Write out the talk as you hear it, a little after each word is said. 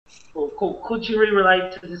Could you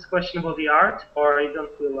relate to this question about the art, or you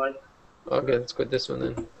don't feel like? Okay, let's quit this one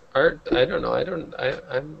then. Art, I don't know. I don't.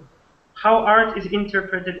 I'm. How art is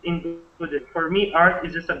interpreted in Buddhism? For me, art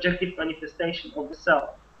is a subjective manifestation of the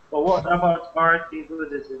self. But what about art in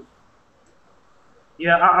Buddhism?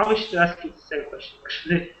 Yeah, I wish to ask you the same question,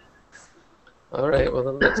 actually. All right. Well,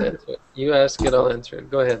 then let's answer it. You ask it, I'll answer it.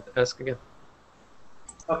 Go ahead. Ask again.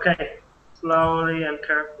 Okay, slowly and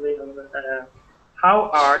carefully. How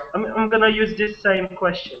art? I'm gonna use this same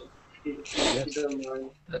question, if you Yes, don't mind.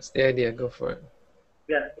 that's the idea. Go for it.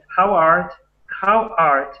 Yeah, how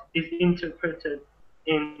art is interpreted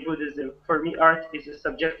in Buddhism. For me, art is a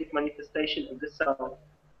subjective manifestation of the self.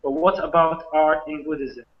 But what about art in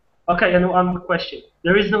Buddhism? Okay, and one more question.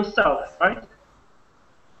 There is no self, right?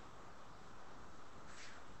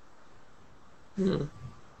 Hmm.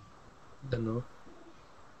 Don't know.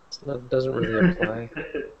 It's not. Doesn't really apply.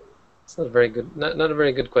 It's not a very good. Not a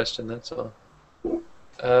very good question. That's all.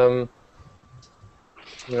 Um.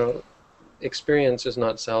 You know, experience is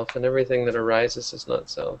not self, and everything that arises is not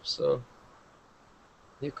self. So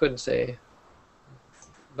you could say,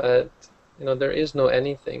 but there is no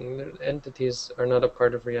anything. Entities are not a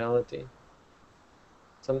part of reality.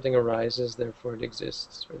 Something arises, therefore it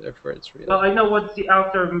exists, or therefore it's Well, real. I know what the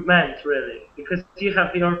author meant, really, because you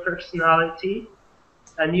have your personality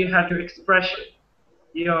and you have your expression.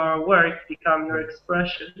 Your work become your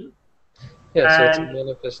expression, Yeah, so it's a and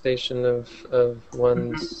manifestation of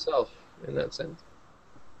one's mhm, self in that sense,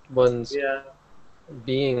 one's yeah,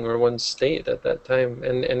 being or one's state at that time,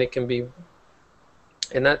 and it can be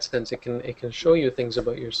in that sense it can show you things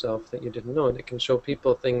about yourself that you didn't know, and it can show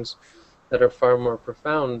people things that are far more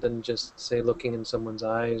profound than just say looking in someone's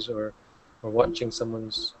eyes or watching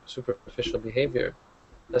someone's superficial behavior.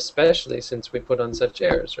 Especially since we put on such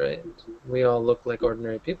airs, right? We all look like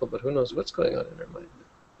ordinary people, but who knows what's going on in our mind?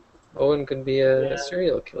 Owen could be a yeah.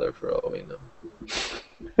 serial killer for all we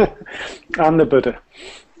know. I'm the Buddha.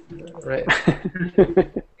 Right.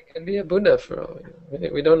 It can be a Buddha for all we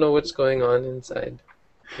know. We don't know what's going on inside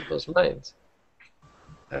people's minds.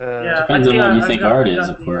 Yeah, Depends on what you think art I is, got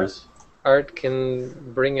of the course. Art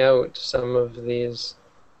can bring out some of these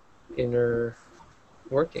inner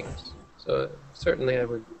workings. So certainly I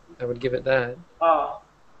would give it that. oh,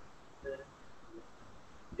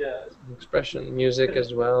 yeah, Expression, music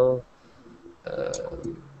as well.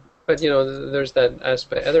 Um, but there's that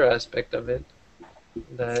other aspect of it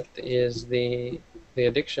that is the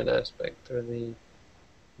addiction aspect or the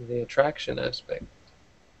attraction aspect.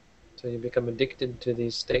 So you become addicted to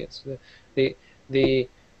these states. The the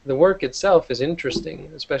the work itself is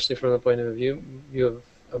interesting, especially from the point of view of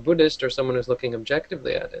a Buddhist or someone who's looking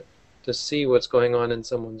objectively at it, to see what's going on in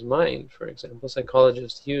someone's mind. For example,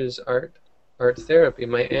 psychologists use art therapy.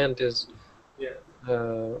 My aunt is yeah.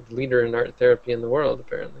 a leader in art therapy in the world,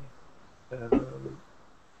 apparently.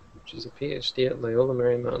 She's a PhD at Loyola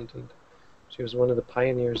Marymount, and she was one of the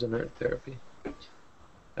pioneers in art therapy.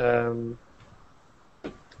 Um,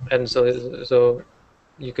 and so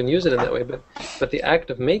you can use it in that way, but the act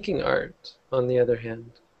of making art, on the other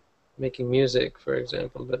hand, making music, for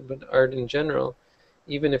example, but art in general,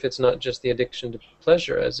 even if it's not just the addiction to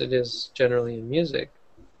pleasure, as it is generally in music,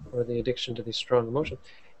 or the addiction to these strong emotions,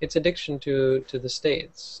 it's addiction to the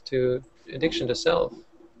states, to addiction to self,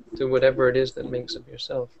 to whatever it is that makes up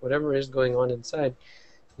yourself. Whatever is going on inside,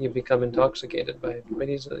 you become intoxicated by it quite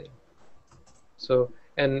easily. So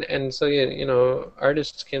and so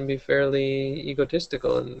artists can be fairly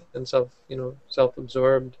egotistical and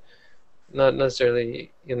self-absorbed, not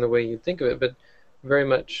necessarily in the way you think of it, but very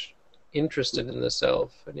much interested in the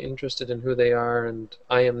self and interested in who they are, and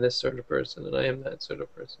I am this sort of person and I am that sort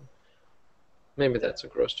of person. Maybe that's a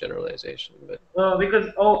gross generalization, but Well,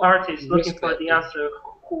 because all artists looking risk for that the maybe. answer,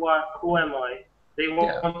 who am I? They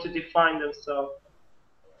Yeah. want to define themselves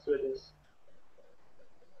through this,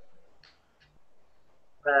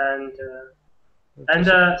 and Which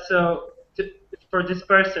is so for this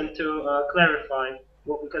person to clarify,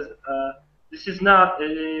 well, because this is not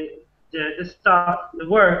the stuff, the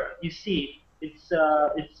work you see. It's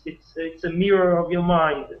a mirror of your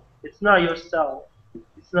mind. It's not yourself.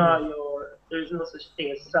 It's yeah. not your. There's no such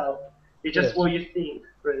thing as self. It's just Yes. what you think,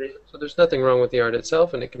 really. So there's nothing wrong with the art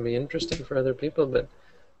itself, and it can be interesting for other people, but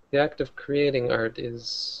the act of creating art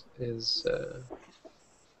is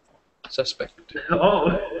suspect.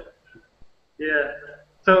 Oh, yeah.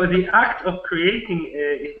 So the act of creating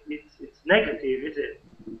it's negative, is it?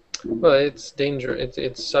 Well, it's danger.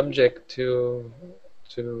 It's subject to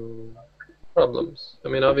problems. I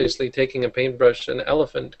mean, obviously, taking a paintbrush, an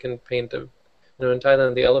elephant can paint a. In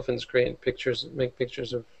Thailand, the elephants create pictures, make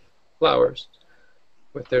pictures of flowers.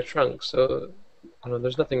 with their trunk. So,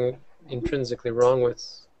 there's nothing intrinsically wrong with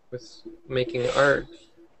making art.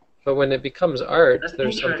 But when it becomes art, That's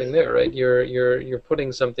there's something interesting. there, right? You're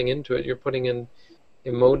putting something into it. You're putting an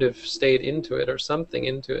emotive state into it, or something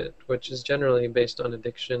into it, which is generally based on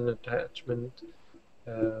addiction, attachment,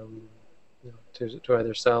 um, to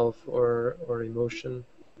either self or emotion,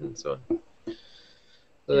 and so on.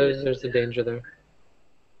 So Yes. there's the danger there.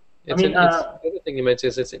 I It's mean, an it's the other thing you might say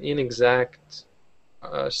is it's an inexact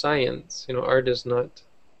science. Art is not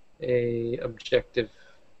a objective.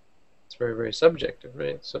 It's very, very subjective,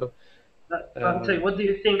 right? So I'll tell you, um, what do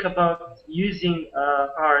you think about using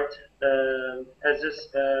art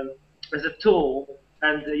as a tool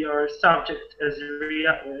and your subject as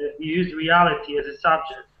you use reality as a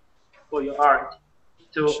subject for your art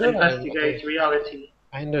to sure, investigate reality?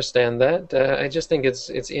 I understand that. I just think it's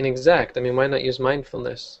inexact. I mean, why not use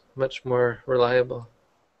mindfulness? Much more reliable.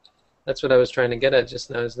 That's what I was trying to get at just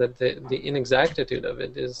now. Is that the inexactitude of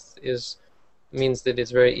it is means that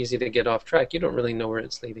it's very easy to get off track. You don't really know where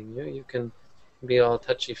it's leading you. You can be all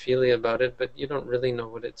touchy-feely about it, but you don't really know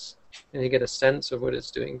what it's. And you get a sense of what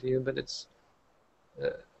it's doing to you, but it's uh,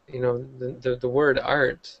 the word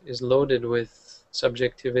art is loaded with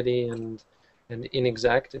subjectivity and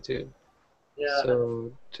inexactitude. Yeah,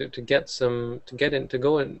 So to get to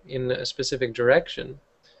go in a specific direction,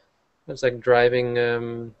 it's like driving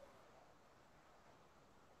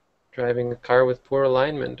a car with poor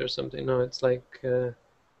alignment or something. No, it's like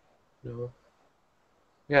no,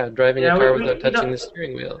 yeah, driving a yeah, car without we touching don't. the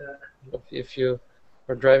steering wheel. Uh, If you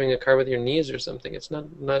are driving a car with your knees or something, it's not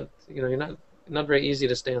you're not very easy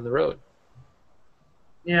to stay on the road.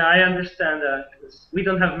 yeah, I understand that 'cause we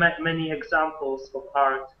don't have many examples of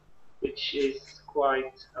art, which is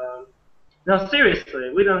quite. No, seriously,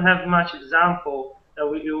 we don't have much example that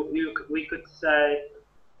we could say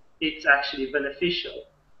it's actually beneficial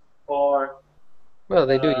or Well,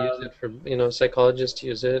 they do use um, it for, psychologists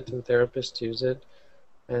use it and therapists use it,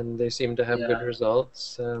 and they seem to have good yeah.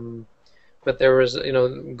 results. But there was,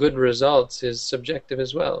 good results is subjective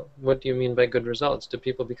as well. What do you mean by good results? Do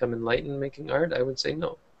people become enlightened making art? I would say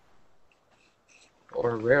no,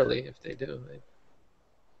 or rarely if they do.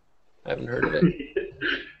 I haven't heard of it.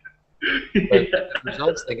 But the good Yeah.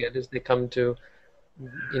 results they get is they come to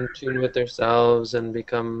in tune with themselves and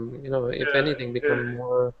become, if anything, Yeah. become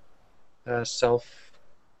more self,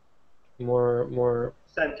 more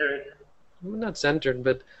Centered. not centered,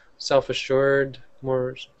 but self-assured.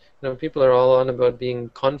 More, people are all on about being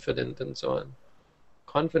confident and so on.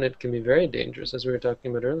 Confident can be very dangerous, as we were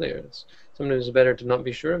talking about earlier. It's sometimes better to not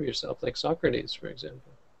be sure of yourself, like Socrates, for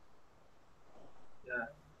example. Yeah.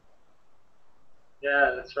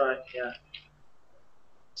 Yeah, that's right. Yeah.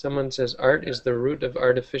 Someone says art Yeah. is the root of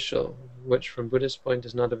artificial, which from Buddhist point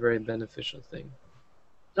is not a very beneficial thing.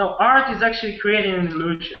 So art is actually creating an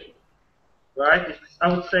illusion, right? I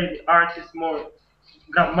would say the art is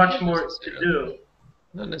got much Not more to necessarily. do.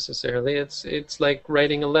 Not necessarily. It's like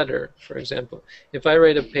writing a letter, for example. If I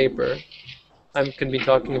write a paper, I could be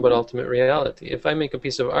talking about ultimate reality. If I make a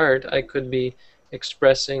piece of art, I could be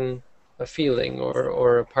expressing a feeling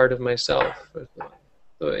or a part of myself.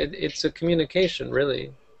 So it's a communication,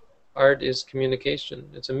 really. Art is communication.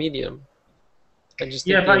 It's a medium. I just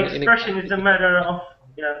think Yeah, the but expression is a inexactitude matter of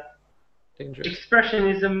yeah. dangerous. Expression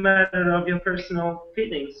is a matter of your personal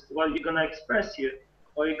feelings. What you're gonna express you,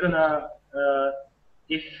 or you're gonna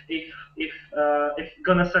if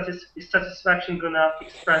gonna is satisfaction gonna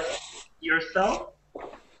express yourself?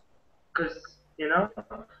 Because you know,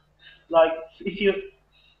 like if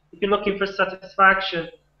you're looking for satisfaction,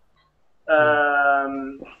 Hmm.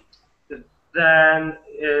 um, then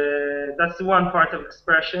that's the one part of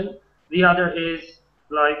expression. The other is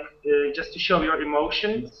like just to show your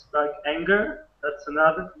emotions, like anger. That's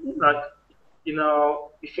another thing. Like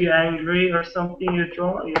if you're angry or something, you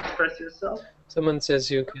draw, you express yourself. Someone says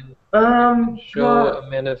you can show a But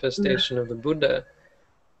manifestation of the Buddha.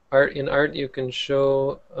 In art you can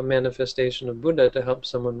show a manifestation of Buddha to help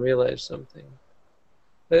someone realize something.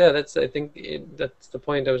 But yeah, I think that's the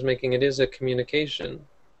point I was making. It is a communication,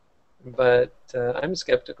 but I'm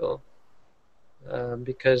skeptical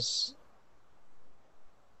because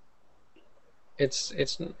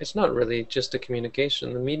it's not really just a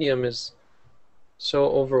communication. The medium is so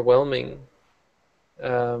overwhelming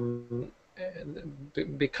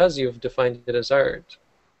because you've defined it as art.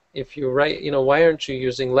 If you write, why aren't you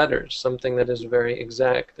using letters, something that is very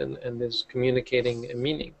exact and is communicating a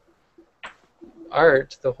meaning?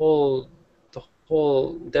 Art, the whole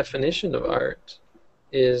definition of art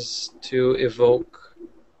is to evoke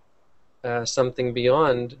something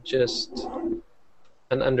beyond just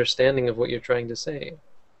an understanding of what you're trying to say.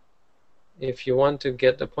 If you want to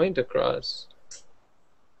get a point across,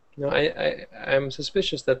 I'm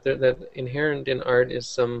suspicious that that inherent in art is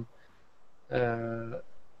some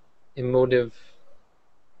emotive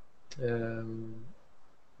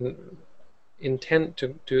intent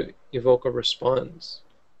to evoke a response,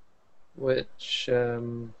 which I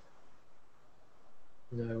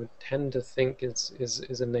would tend to think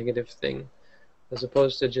is a negative thing, as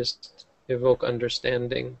opposed to just evoke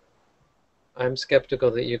understanding. I'm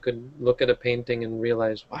skeptical that you could look at a painting and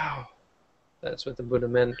realize, wow, that's what the Buddha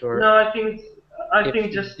meant. Or No, I think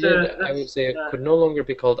just did, I would that's say it could no longer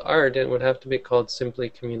be called art. It would have to be called simply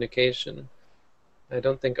communication. I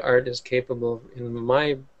don't think art is capable, in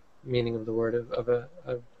my meaning of the word, of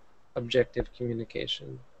objective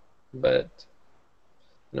communication. But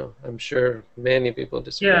no, I'm sure many people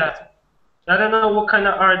disagree. yeah. I don't know what kind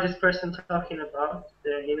of art this person talking about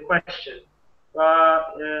in question,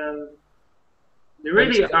 but the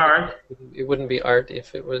really art. It wouldn't be art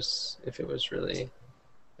if it was really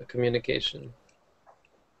a communication.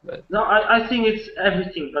 But No, I think it's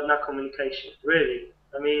everything but not communication. Really,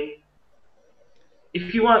 I mean,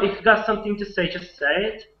 if you got something to say, just say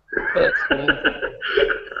it.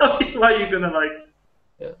 Why are you gonna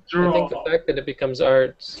draw? I think the fact that it becomes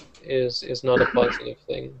art is not a positive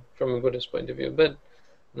thing from a Buddhist point of view. But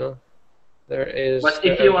no, there is. But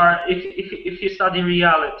if you study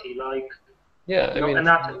reality,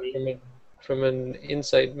 anatomy, from an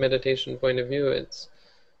insight meditation point of view, it's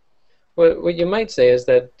what you might say is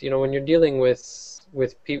that when you're dealing with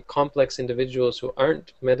complex individuals who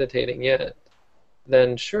aren't meditating yet,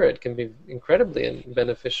 then sure, it can be incredibly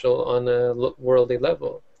beneficial on a worldly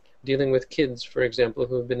level. Dealing with kids, for example,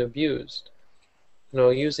 who have been abused,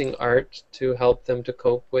 using art to help them to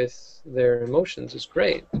cope with their emotions is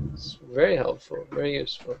great. It's very helpful, very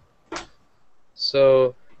useful.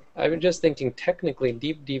 So I'm just thinking technically,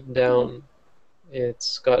 deep down,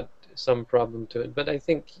 it's got some problem to it. But I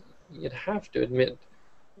think you'd have to admit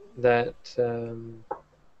that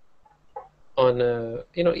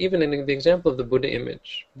even in the example of the Buddha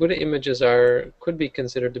image, Buddha images could be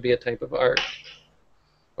considered to be a type of art,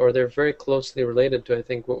 or they're very closely related to, I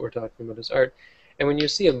think, what we're talking about as art. And when you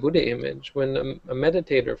see a Buddha image, when a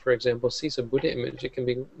meditator, for example, sees a Buddha image, it can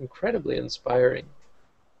be incredibly inspiring.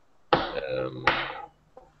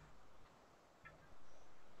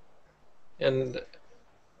 And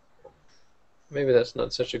maybe that's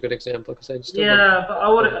not such a good example because I just don't but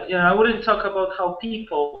I wouldn't talk about how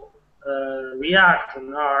people react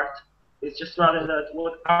on art. It's just rather that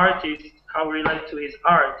what art is, how we relate to his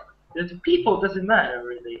art. The people doesn't matter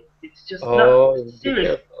really. It's just not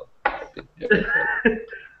serious.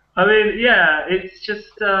 I mean, yeah, it's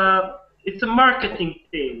just it's a marketing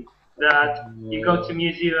thing that you go to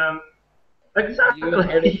museum.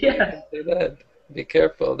 Exactly. Yes. Say that. Be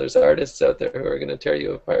careful. There's artists out there who are going to tear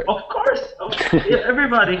you apart. Of course.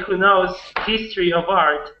 Everybody who knows history of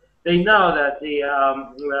art, they know that the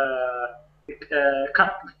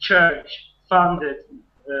Catholic Church funded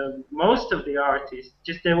most of the artists.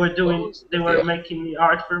 Just they were making the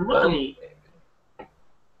art for money,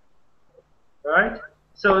 right?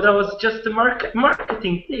 So that was just a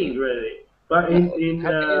marketing thing, really. But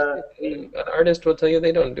an artist will tell you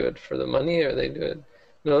they don't do it for the money, or they do it.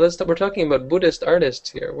 No, we're talking about Buddhist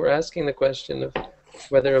artists here. We're asking the question of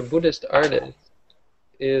whether a Buddhist artist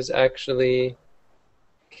is actually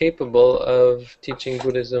capable of teaching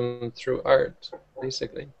Buddhism through art,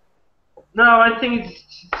 basically. No, I think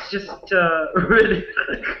it's just really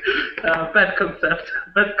bad concept.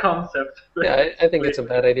 Yeah, I think it's a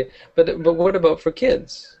bad idea. But what about for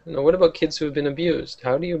kids? What about kids who have been abused?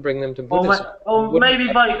 How do you bring them to Buddhism?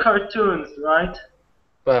 Maybe by cartoons, right?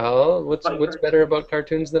 Well, what's better about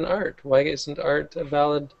cartoons than art? Why isn't art a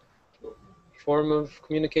valid form of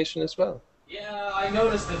communication as well? Yeah, I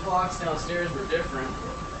noticed the clocks downstairs were different.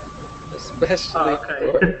 Especially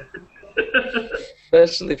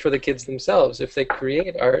for the kids themselves. If they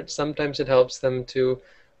create art, sometimes it helps them to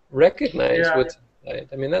recognize what's inside.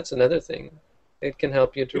 I mean, that's another thing. It can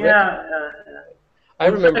help you to recognize. I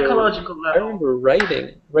remember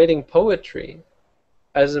writing poetry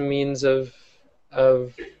as a means of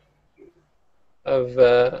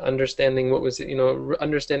understanding what was,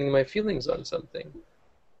 understanding my feelings on something.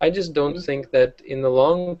 I just don't think that in the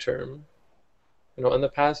long term, on the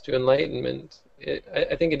path to enlightenment,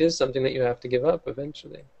 I think it is something that you have to give up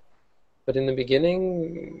eventually. But in the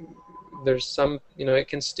beginning, there's some, it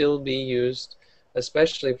can still be used,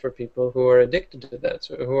 especially for people who are addicted to that,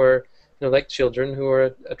 so who are, like children who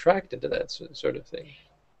are attracted to that sort of thing,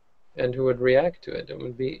 and who would react to it and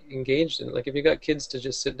would be engaged in it. Like if you got kids to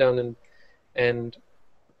just sit down and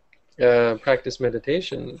practice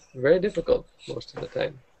meditation, very difficult most of the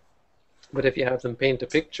time. But if you have them paint a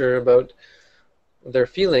picture about their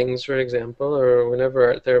feelings, for example, or whenever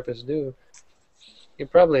art therapists do, you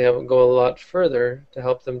probably have go a lot further to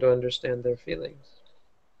help them to understand their feelings.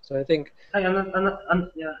 So I think,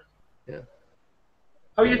 Yeah. yeah.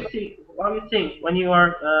 How you think? How you think when you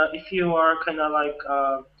are, if you are kind of like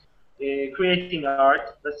creating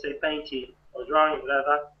art, let's say painting or drawing,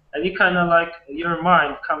 whatever, and you kind of like your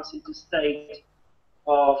mind comes into state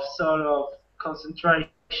of sort of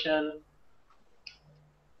concentration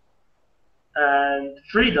and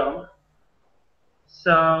freedom.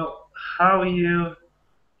 So how you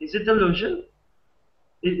is it delusion?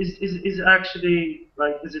 Is it actually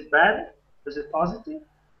like is it bad? Is it positive?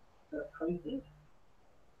 How do you think?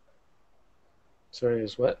 Sorry,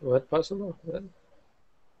 is what possible? What?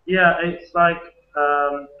 Yeah, it's like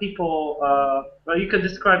people. Well, you can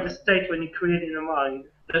describe the state when you create in a mind.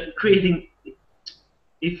 Creating,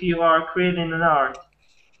 if you are creating an art,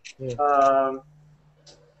 Yeah. um,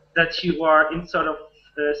 that you are in sort of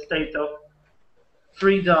a state of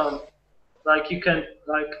freedom, like you can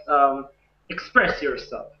like express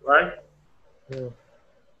yourself, right? Yeah.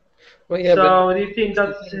 Well, yeah, but So do you think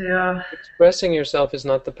that's the that's thing. Expressing yourself is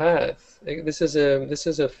not the path. This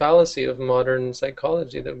is a fallacy of modern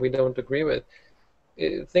psychology that we don't agree with.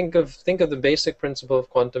 Think of the basic principle of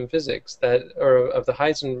quantum physics, that, or of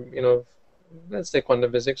the let's say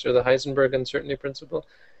quantum physics or the Heisenberg uncertainty principle.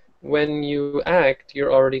 When you act,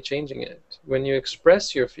 you're already changing it. When you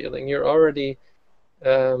express your feeling, you're already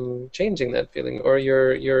changing that feeling, or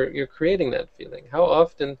you're creating that feeling.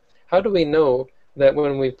 How do we know that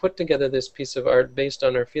when we put together this piece of art based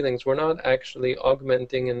on our feelings, we're not actually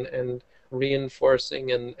augmenting and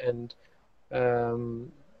reinforcing and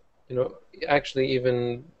um, actually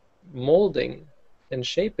even molding and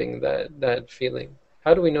shaping that feeling?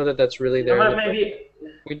 How do we know that that's really there in the first? maybe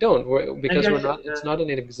We don't, maybe because we're not. It's not an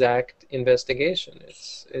exact investigation.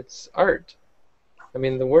 It's art. I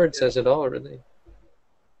mean, the word says it all, really.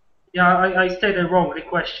 yeah, I stated wrong the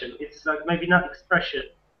question. It's like maybe not expression.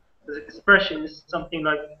 Because expression is something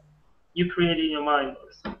like you create in your mind or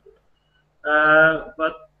something.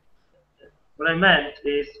 But what I meant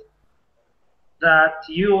is that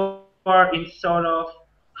you are in sort of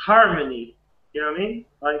harmony. You know what I mean?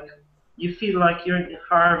 Like you feel like you're in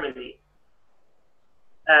harmony.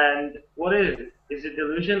 And what is it? Is it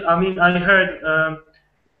delusion? I mean, I heard,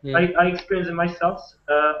 Hmm. I experienced it myself.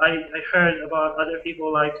 I heard about other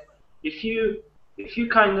people like if you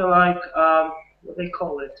kind of like what they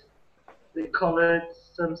call it? They call it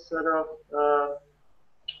some sort of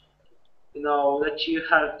that you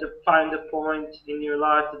have to find a point in your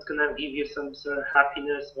life that's gonna give you some sort of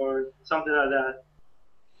happiness or something like that.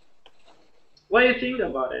 What do you think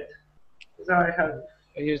about it? Because I have,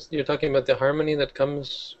 You're talking about the harmony that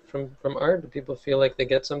comes from art. Do people feel like they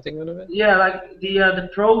get something out of it? yeah, like the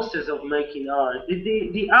process of making art,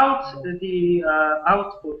 the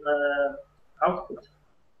output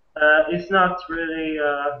is not really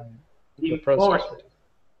The process. important.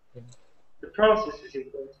 The process is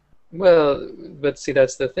important. Well, but see,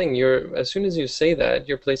 that's the thing. As soon as you say that,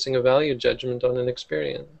 you're placing a value judgment on an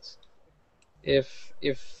experience. If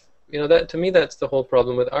that, to me, that's the whole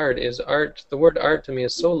problem with art. Is art, the word art to me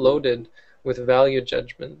is so loaded with value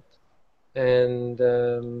judgment and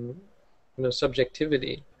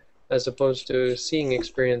subjectivity, as opposed to seeing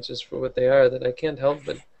experiences for what they are, that I can't help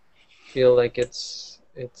but feel like it's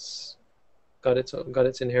got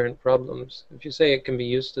its inherent problems. If you say it can be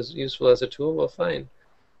useful as a tool, well, fine.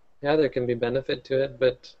 Yeah, there can be benefit to it,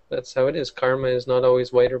 but that's how it is. Karma is not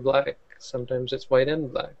always white or black. Sometimes it's white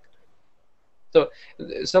and black. So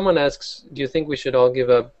someone asks, do you think we should all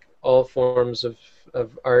give up all forms of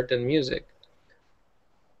art and music?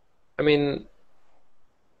 I mean,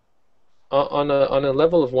 on a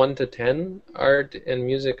level of 1 to 10, art and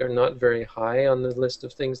music are not very high on the list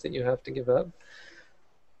of things that you have to give up.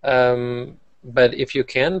 But if you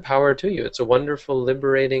can, power to you. It's a wonderful,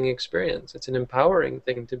 liberating experience. It's an empowering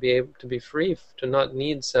thing to be able to be free, to not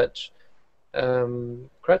need such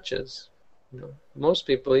crutches. Most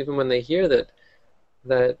people, even when they hear that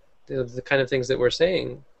the kind of things that we're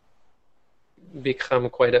saying, become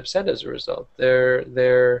quite upset as a result.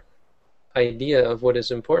 Their idea of what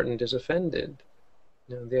is important is offended.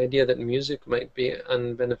 The idea that music might be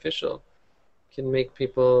unbeneficial can make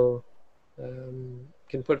people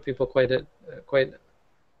can put people quite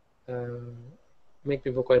make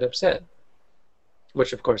people quite upset,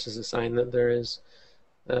 which of course is a sign that there is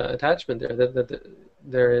attachment there, that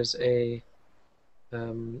there is a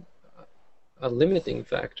limiting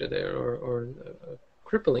factor there, or a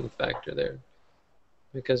crippling factor there.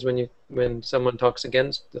 because when someone talks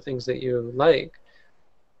against the things that you like,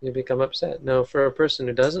 you become upset. Now, for a person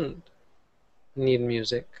who doesn't need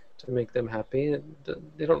music to make them happy,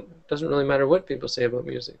 doesn't really matter what people say about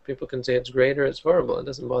music. People can say it's great or it's horrible. It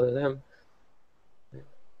doesn't bother them.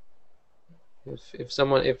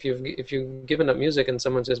 If you've given up music and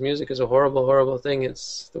someone says music is a horrible thing,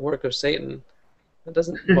 it's the work of Satan, that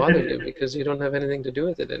doesn't bother you because you don't have anything to do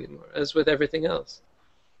with it anymore, as with everything else.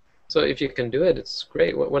 So if you can do it, it's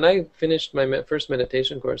great. When I finished my first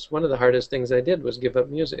meditation course, one of the hardest things I did was give up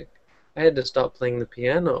music. I had to stop playing the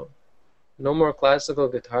piano. No more classical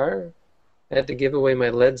guitar. I had to give away my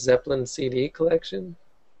Led Zeppelin CD collection.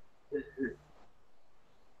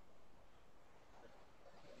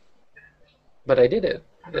 But I did it,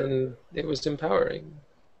 and it was empowering.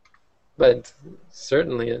 But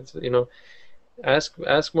certainly, it's,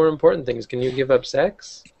 ask more important things. Can you give up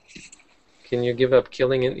sex? Can you give up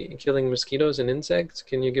killing mosquitoes and insects?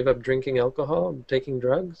 Can you give up drinking alcohol, taking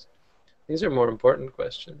drugs? These are more important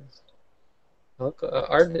questions.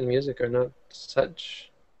 Art and music are not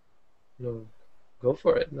such, go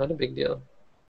for it. Not a big deal.